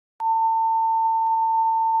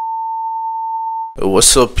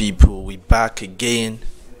What's up, people? We back again.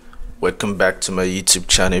 Welcome back to my YouTube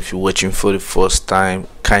channel. If you're watching for the first time,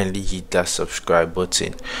 kindly hit that subscribe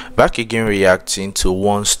button. Back again, reacting to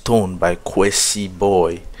One Stone by Kwesi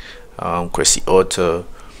boy, Kwesi author.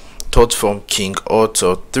 Thoughts from King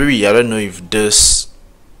Author 3. I don't know if this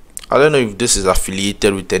is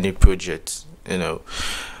affiliated with any project,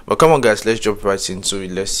 but come on, guys, let's jump right into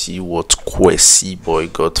it. Let's see what Kwesi boy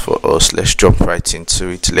got for us. Let's jump right into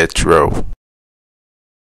it. Let's roll.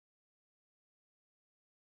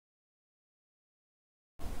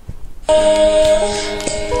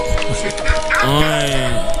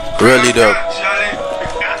 Roll it up.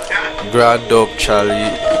 Grad up,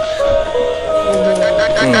 Charlie.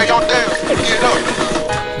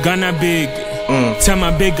 Ghana big,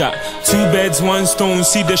 Tama bigger. 2 beds, 1 stone.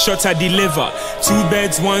 See the shot I deliver. 2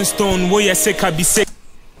 beds, 1 stone. Wo ya sick, I be sick.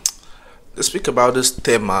 They speak about this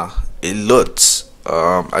Tema a lot.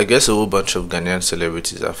 I guess a whole bunch of Ghanaian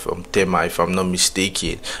celebrities are from Tema, if I'm not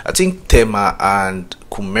mistaken. I think Tema and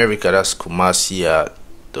Kumerica, that's Kumasi, are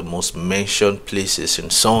the most mentioned places in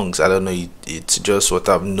songs. I don't know, it's just what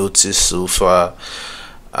I've noticed so far.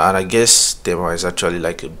 And I guess Tema is actually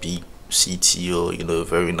like a big city, or a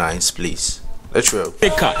very nice place. Let's roll. 2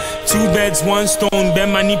 beds, 1 stone.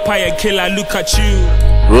 Ben money pie killer. Look at you.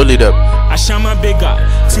 Roll it up. Ashama bigger.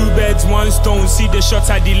 2 beds, 1 stone. See the shot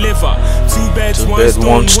I deliver. 2 beds, 1 stone.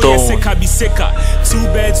 One stone. Sick, I be sicker. 2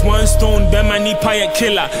 beds, 1 stone. Ben money pie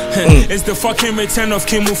killer. It's the fucking return of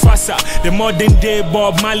King Mufasa. The modern day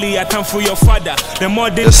Bob Marley. I come for your father. The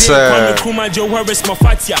modern day Kwame Nkrumah. Joe Harris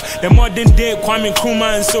Mafatia. The modern day Kwame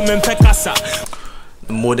Nkrumah and so Mempekasa.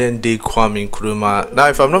 Modern day Kwame Nkrumah. Now,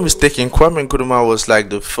 if I'm not mistaken, Kwame Nkrumah was like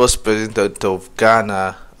the first president of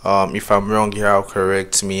Ghana. If I'm wrong here, I'll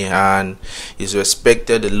correct me. And he's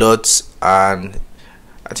respected a lot, and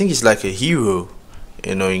I think he's like a hero,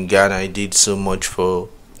 in Ghana. He did so much for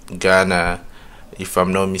Ghana, if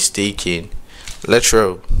I'm not mistaken. Let's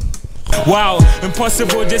roll. Wow,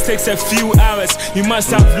 impossible, just takes a few hours. You must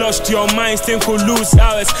have lost your mind, think we'll lose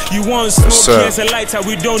hours. You want smoke, here's a lighter,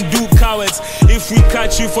 we don't do cowards. If we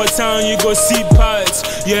catch you for town, you go see pirates.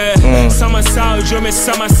 Yeah, summer south, you me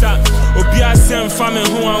summer south. Obia send famine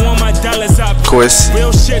who I want my dollars up. Kwesi.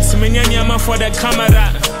 Real shit, me for the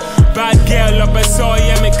camera. Bad girl, up I saw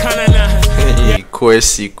yeah, me canana.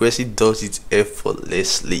 Kwesi does it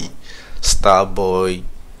effortlessly. Starboy,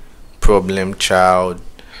 problem child,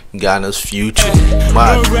 Ghana's future.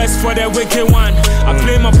 No rest for the wicked one. I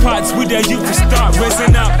play my parts with the youth to start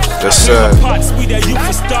raising up. Yes, I play my parts with the youth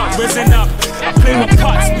to start raising up. I play my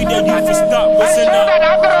parts with the youth to start raising up.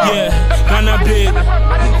 Yeah, Ghana big,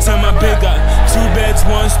 Tama bigger. 2 beds,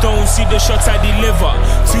 1 stone. See the shots I deliver.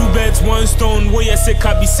 2 beds, 1 stone. Wo ya sick,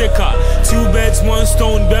 I be sicker. 2 beds, 1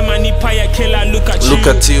 stone. Ben money pie killer. Look at you. Look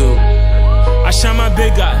at you. Ashama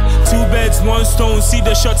bigger. 2 beds, 1 stone. See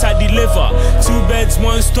the shots I deliver. 2 beds,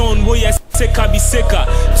 1 stone. Wo ya sick, I be sicker.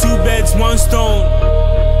 2 beds, 1 stone.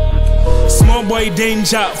 Small boy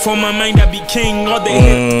danger for my mind, I be king. All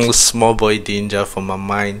the small boy danger for my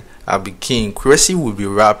mind, I be king. Kwesi will be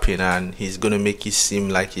rapping, and he's gonna make it seem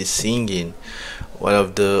like he's singing. One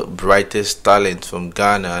of the brightest talents from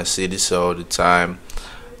Ghana. I say this all the time,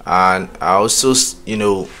 and I also,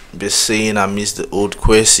 be saying I miss the old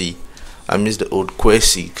Kwesi. I miss the old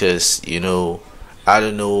Kwesi because, I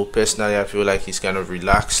don't know, personally I feel like he's kind of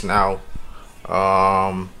relaxed now.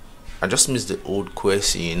 I just miss the old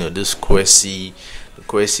Kwesi, this Kwesi, the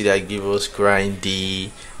Kwesi that give us grindy,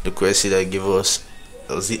 the Kwesi that give us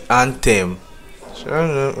the anthem.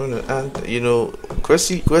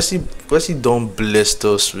 Kwesi don't bless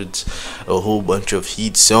us with a whole bunch of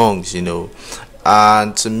hit songs,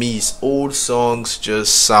 and to me his old songs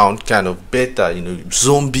just sound kind of better,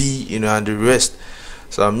 Zombie, and the rest.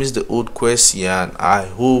 So I miss the old Kwesi, and I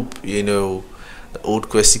hope the old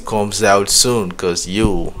Kwesi comes out soon, because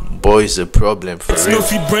boy is a problem for real.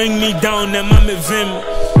 If you bring me down, then I'm a vim.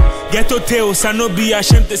 Ghetto tales, I no be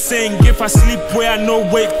ashamed to sing. If I sleep where I no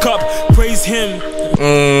wake up, praise him.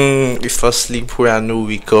 If I sleep where I no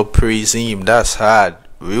wake up, praise him. That's hard.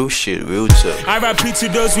 Real shit, real talk. I repeat to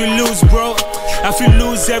those we lose, bro. I feel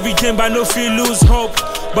lose everything, but no feel lose hope.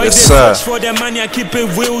 But yes, they search for the money, I keep it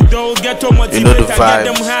real though. Get to motivate, I get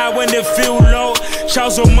them high when they feel low.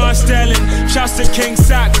 Shouts of Mar Sterling, shouts to King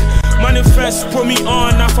Sack. Manifest, put me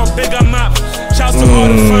on, now for bigger map. Shouts to all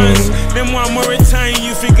the fans, them one more time,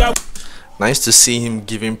 you figure. Nice to see him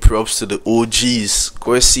giving props to the OGs.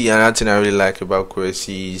 Kwesi, another thing I really like about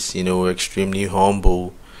Kwesi is, extremely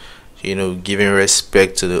humble. Giving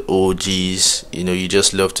respect to the OGs. You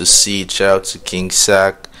just love to see it. Shout out to King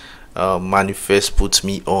Sack. Manifest puts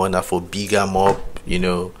me on for bigger mob.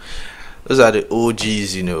 Those are the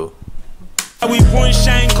OGs, you know. We won't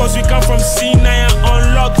shine cause we come from C9 and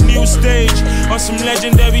unlock new stage on some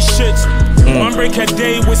legendary shit. One break a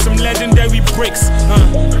day with some legendary bricks.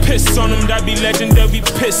 Piss on them, that be legendary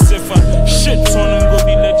piss. If I shit on them, go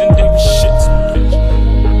be legendary shit.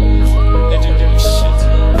 Legendary shit.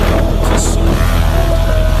 Piss on them.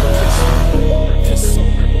 Piss on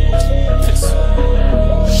them. Piss on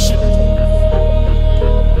them. Shit.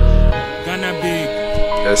 Ghana big.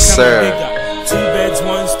 Yes, sir. 2 beds,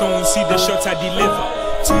 1 stone, see the shots I deliver.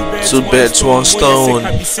 2 beds, 1 stone. 2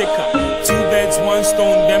 beds, 1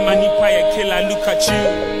 stone, them money pie killer, look at you.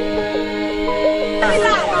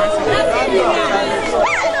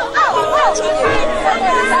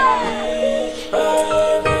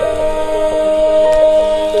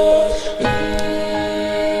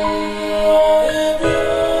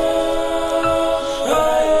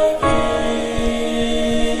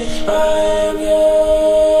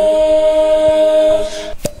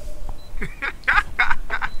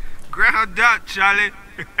 Ground up, Charlie.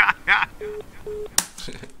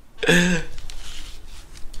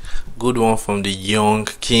 Good one from the young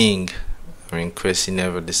king. I mean, Kwesi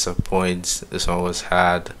never disappoints. This one was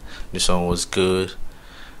hard. This one was good.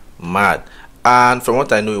 Mad. And from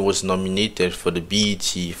what I know, it was nominated for the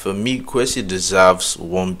BET. For me, Kwesi deserves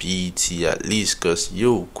 1 BET at least, because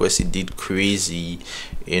Kwesi did crazy,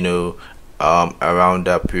 you know, around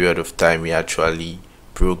that period of time. He actually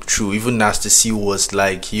broke through. Even Nasty C was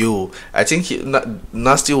like, I think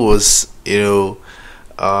Nasty was,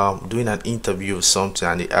 doing an interview or something,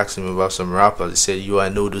 and they asked him about some rappers. He said, I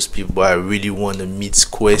know those people, but I really want to meet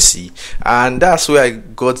Kwesi. And that's where I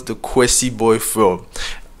got the Kwesi boy from.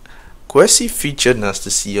 Kwesi featured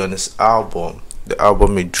Nasty C on his album. The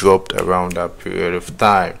album he dropped around that period of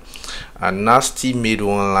time, and Nasty made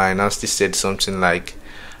one line. Nasty said something like,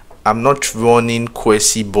 I'm not running,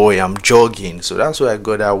 Kwesi boy, I'm jogging. So that's where I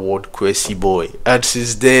got that word, Kwesi boy. And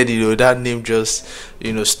since then, that name just,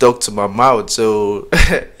 stuck to my mouth. So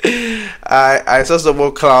I saw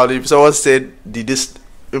someone clown him. Someone said,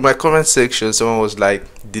 in my comment section, someone was like,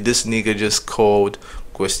 did this nigga just called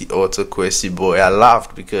Kwesi Auto Kwesi boy? I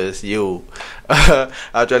laughed because I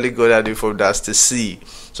actually got that name from Nasty C.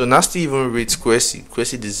 So Nasty even rates Kwesi.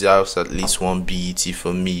 Kwesi deserves at least 1 BET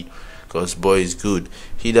for me, because boy is good.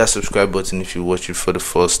 Hit that subscribe button if you watch it for the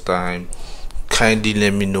first time. Kindly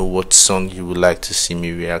let me know what song you would like to see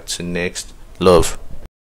me react to next. Love.